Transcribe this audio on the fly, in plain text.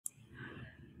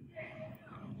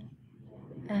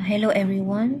Hello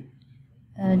everyone.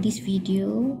 This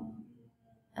video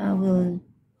will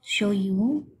show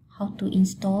you how to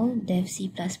install Dev C++.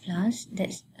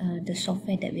 That's the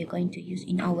software that we're going to use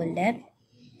in our lab.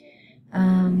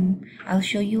 I'll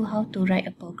show you how to write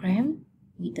a program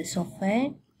with the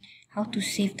software, how to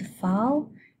save the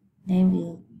file, then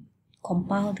we'll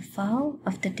compile the file.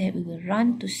 After that, we will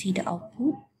run to see the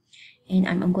output. And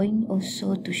I'm going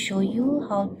also to show you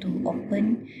how to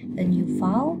open a new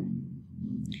file,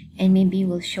 and maybe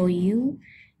we'll show you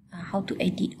how to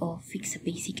edit or fix a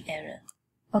basic error.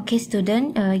 Okay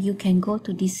student, you can go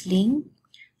to this link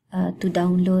to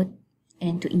download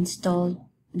and to install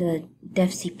the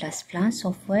Dev C++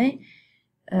 software.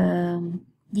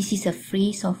 This is a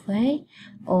free software,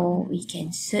 or we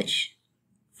can search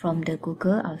from the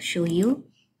Google. I'll show you.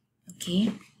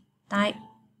 Okay, type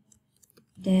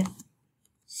Dev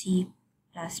C++.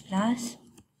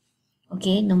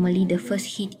 Okay, normally the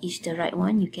first hit is the right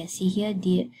one. You can see here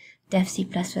the Dev C++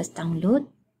 download.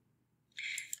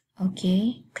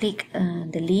 Okay, click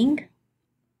the link.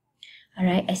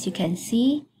 Alright, as you can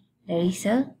see, there is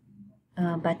a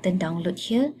button download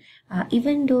here.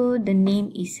 Even though the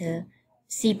name is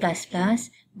C++,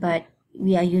 but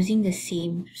we are using the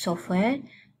same software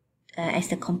as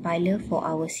the compiler for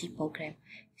our C program.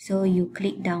 So you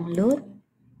click download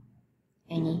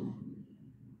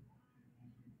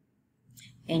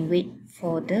and wait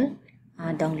for the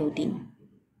downloading.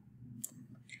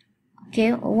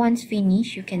 Okay, once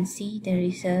finished, you can see there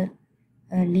is a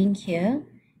link here.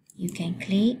 You can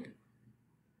click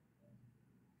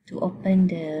to open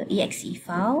the exe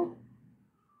file.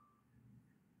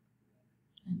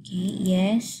 Okay,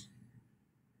 yes.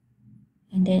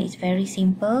 And then it's very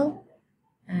simple.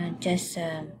 Just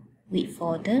wait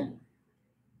for the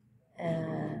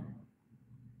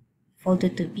folder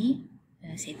to be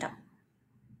set up.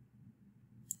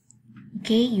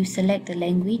 Okay, you select the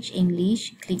language,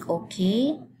 English, click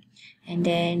OK, and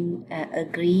then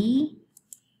agree.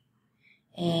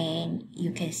 And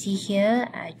you can see here,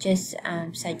 I just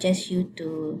suggest you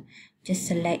to just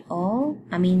select all,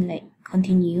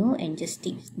 continue, and just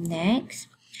tick next.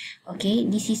 Okay,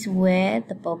 this is where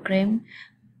the program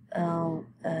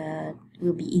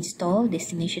will be installed,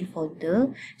 destination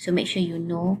folder. So make sure you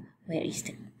know where is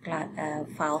the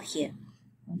file here.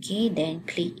 Okay, then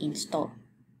click install.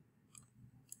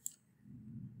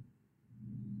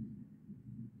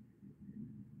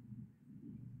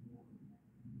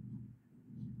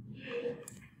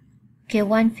 Okay,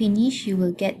 once finished, you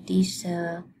will get this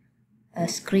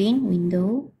screen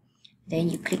window. Then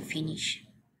you click finish.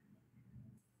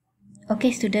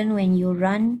 Okay, student, when you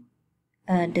run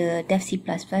the Dev C++,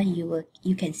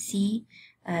 you can see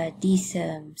this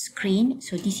screen.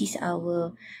 So this is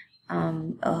our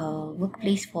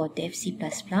workplace for Dev C++.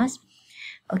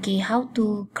 Okay, how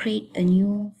to create a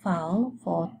new file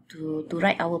to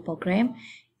write our program?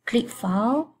 Click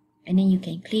file, and then you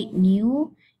can click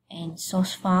new and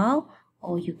source file,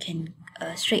 or you can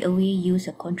straight away use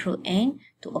a Ctrl+N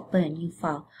to open a new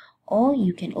file, or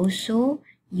you can also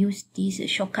use this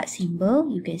shortcut symbol.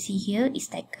 You can see here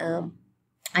it's like a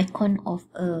icon of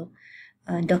a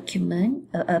document,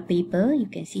 a paper. You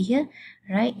can see here,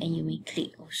 right? And you may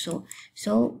click also.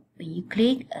 So when you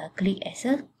click as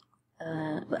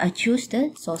I choose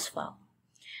the source file.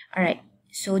 All right.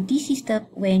 So this is the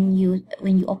when you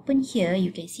open here,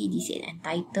 you can see this is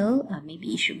entitled.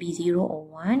 Maybe it should be 0 or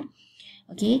 1.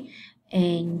 Okay,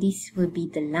 and this will be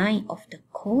the line of the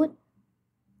code.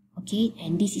 Okay,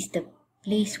 and this is the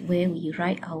place where we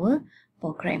write our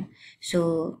program.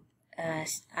 So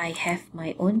I have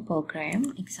my own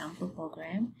program, example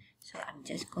program. So I'm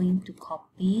just going to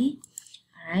copy,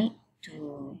 right,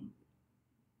 to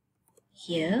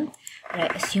here.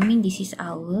 Right, assuming this is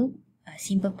our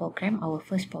simple program, our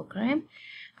first program.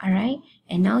 Alright,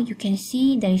 and now you can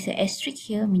see there is an asterisk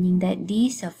here, meaning that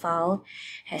this file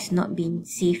has not been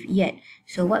saved yet.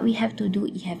 So what we have to do,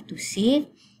 we have to save.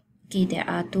 Okay, there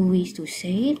are two ways to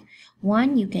save.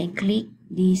 One, you can click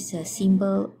this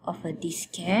symbol of a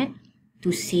diskette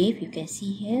to save. You can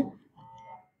see here,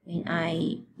 when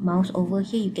I mouse over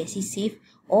here, you can see save,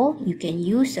 or you can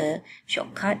use a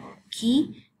shortcut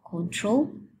key,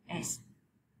 Ctrl+S.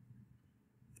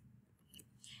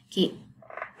 Okay,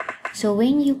 so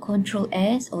when you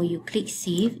Ctrl+S or you click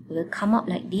save, it will come up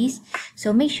like this.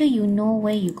 So make sure you know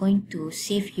where you're going to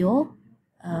save your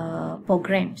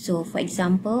program. So for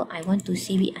example, I want to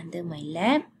save it under my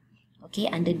lab. Okay,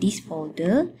 under this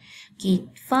folder. Okay,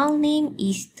 file name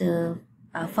is the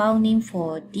file name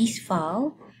for this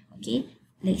file. Okay,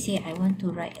 let's say I want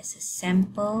to write as a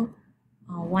sample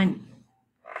 1.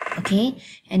 Okay,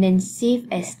 and then save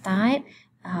as type.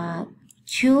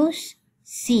 choose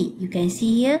C. You can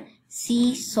see here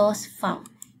C source file.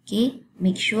 Okay,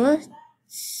 make sure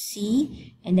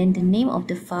C, and then the name of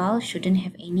the file shouldn't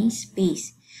have any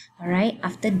space. Alright,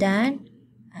 after done,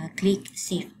 click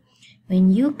save.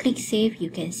 When you click save, you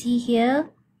can see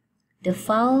here the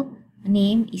file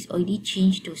name is already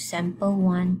changed to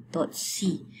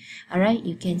sample1.c. Alright,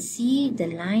 you can see the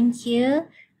line here.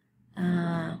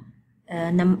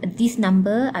 This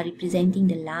number are representing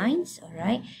the lines.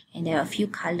 Alright, and there are a few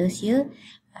colors here.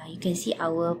 You can see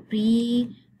our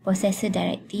preprocessor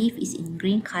directive is in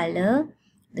green color.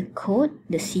 The code,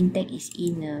 the syntax is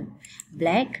in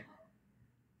black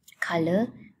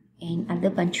color, and other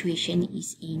punctuation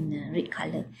is in red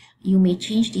color. You may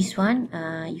change this one.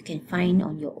 You can find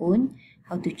on your own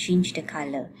how to change the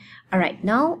color. Alright,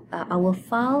 now our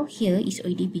file here is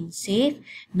already been saved.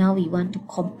 Now we want to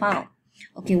compile.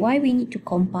 Okay, why we need to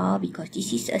compile? Because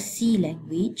this is a C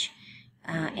language,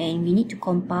 and we need to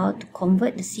compile to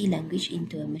convert the C language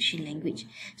into a machine language.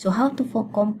 So how to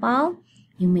compile?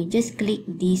 You may just click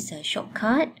this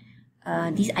shortcut,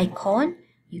 this icon.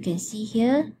 You can see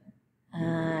here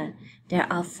there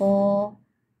are 4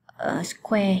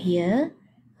 square here,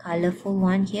 colorful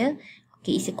one here.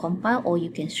 Okay, it's a compile, or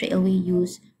you can straight away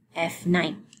use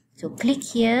F9. So click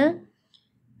here.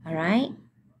 Alright,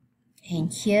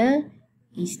 and here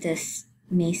is the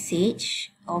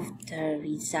message of the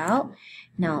result.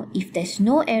 Now if there's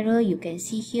no error, you can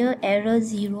see here error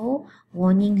 0,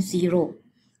 warning 0.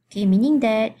 Okay, meaning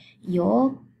that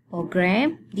your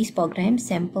program, this program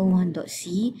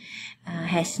sample1.c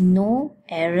has no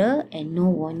error and no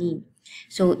warning.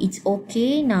 So it's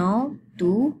okay now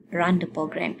to run the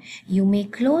program. You may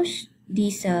close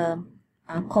this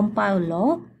compile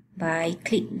log by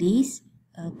click this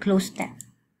close tab.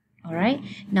 Alright,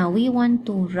 now we want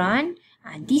to run.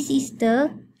 This is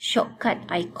the shortcut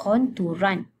icon to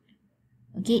run.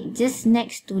 Okay, just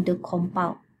next to the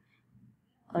compile.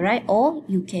 Alright, or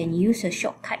you can use a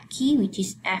shortcut key which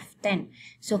is F10.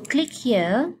 So click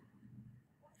here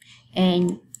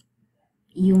and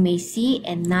you may see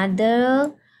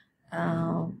another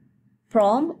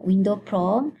window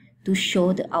prompt to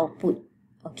show the output.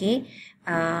 Okay,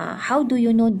 how do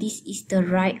you know this is the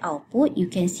right output? You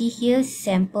can see here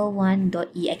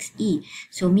sample1.exe.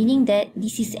 So meaning that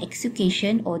this is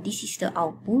execution, or this is the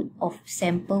output of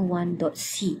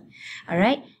sample1.c.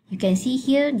 Alright, you can see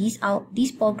here this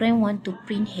program want to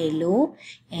print hello,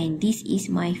 and this is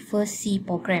my first C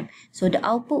program. So the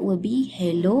output will be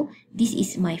hello. This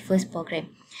is my first program.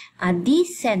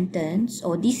 This sentence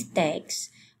or this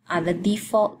text are the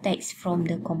default text from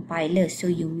the compiler. So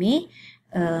you may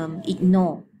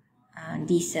ignore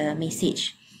this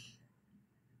message.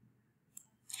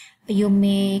 You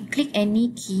may click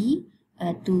any key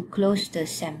to close the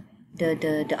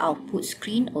output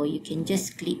screen, or you can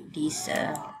just click this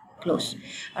close.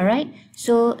 Alright,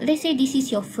 so let's say this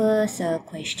is your first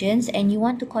questions and you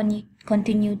want to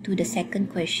continue to the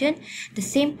second question. The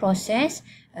same process,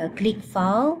 click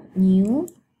file, new,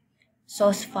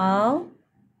 source file,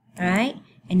 right,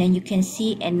 and then you can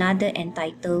see another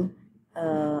entitled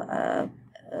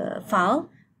file.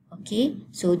 Okay,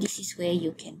 so this is where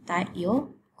you can type your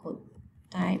code.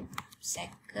 Type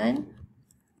second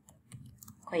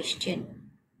question,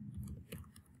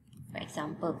 for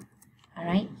example.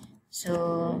 Alright,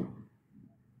 so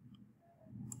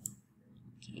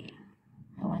okay,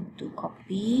 I want to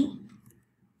copy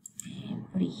and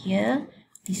put it here.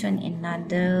 This one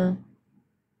another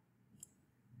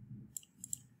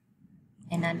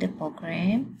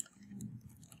program.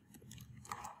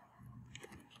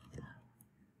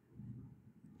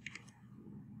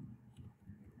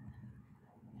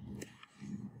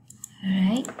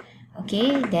 Alright,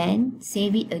 okay, then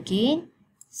save it again.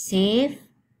 Save,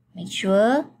 make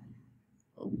sure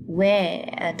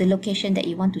where the location that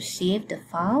you want to save the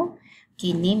file.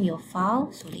 Okay, name your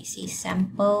file. So let's say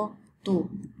sample2.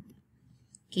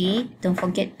 Okay, don't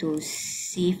forget to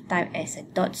save type as a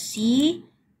 .c.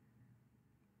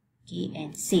 Okay,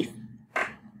 and save.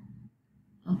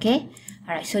 Okay,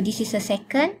 alright, so this is a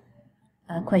second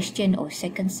question or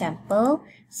second sample.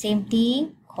 Same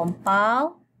thing,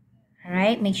 compile.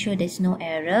 Alright, make sure there's no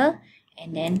error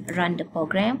and then run the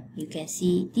program. You can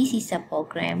see this is a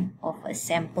program of a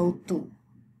sample2.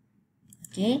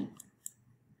 Okay,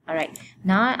 alright,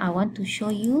 now I want to show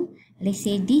you, let's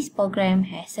say this program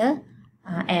has a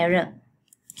error.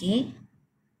 Okay,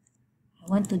 I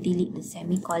want to delete the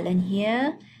semicolon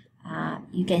here.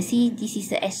 You can see this is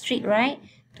the asterisk, right?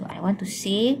 So I want to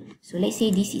save. So let's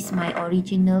say this is my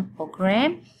original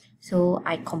program. So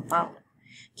I compile.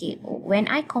 Okay, when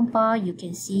I compile, you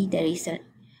can see there is a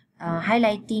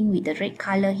highlighting with the red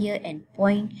color here and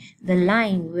point the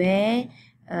line where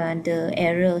the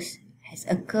errors has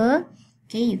occurred.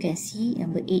 Okay, you can see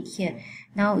number 8 here.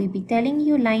 Now we'll be telling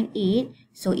you line 8.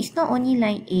 So it's not only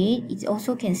line 8, it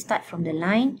also can start from the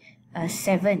line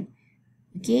 7.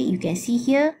 Okay, you can see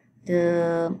here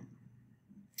the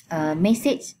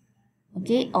message,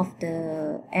 okay, of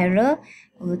the error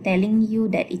telling you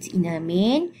that it's in a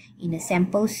main, in a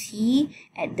sample C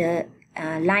at the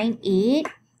line 8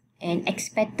 and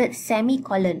expected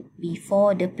semicolon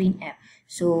before the printf.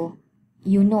 So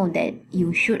you know that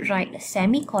you should write a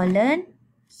semicolon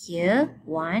here,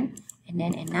 1, and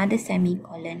then another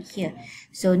semicolon here.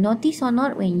 So notice or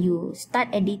not, when you start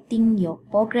editing your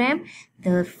program,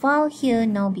 the file here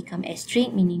now become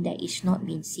asterisk, meaning that it's not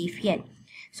been saved yet.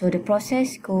 So the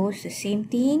process goes the same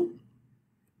thing.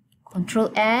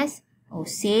 Control S or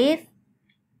save.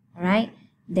 Alright.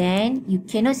 Then you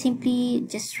cannot simply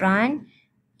just run.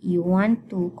 You want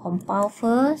to compile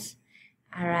first.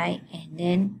 Alright. And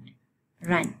then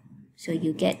run. So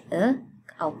you get a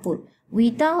output.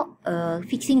 Without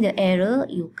fixing the error,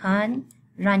 you can't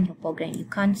run your program. You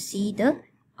can't see the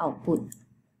output.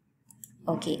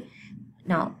 Okay.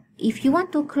 Now, if you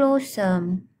want to close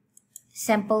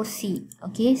sample C,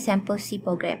 okay, sample C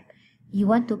program, you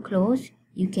want to close,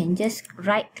 you can just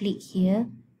right click here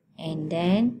and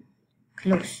then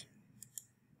close.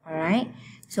 Alright.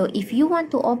 So if you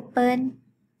want to open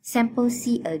sample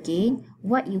C again,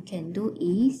 what you can do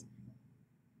is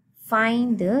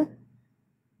find the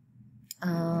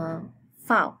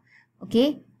file.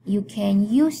 Okay, you can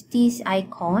use this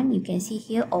icon, you can see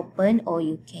here open, or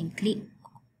you can click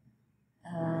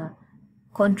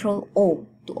Control O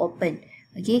to open.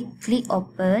 Okay, click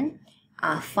open,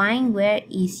 find where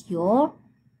is your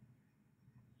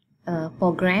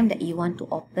program that you want to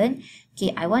open.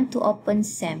 Okay, I want to open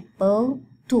sample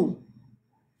 2.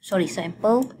 Sorry,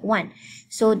 sample 1.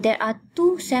 So there are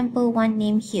two sample 1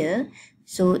 name here.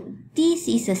 So this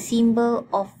is a symbol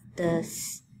of the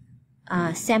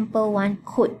sample 1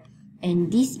 code,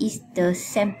 and this is the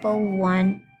sample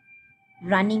 1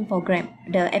 running program.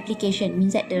 The application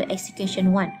means that the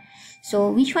execution 1. So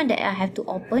which one that I have to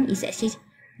open is actually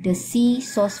the C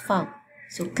source file.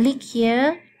 So click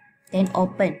here, then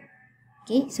open.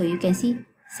 Okay, so you can see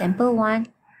sample 1,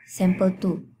 sample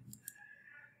 2.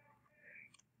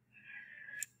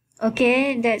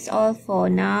 Okay, that's all for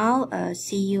now.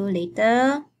 See you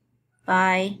later.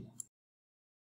 Bye.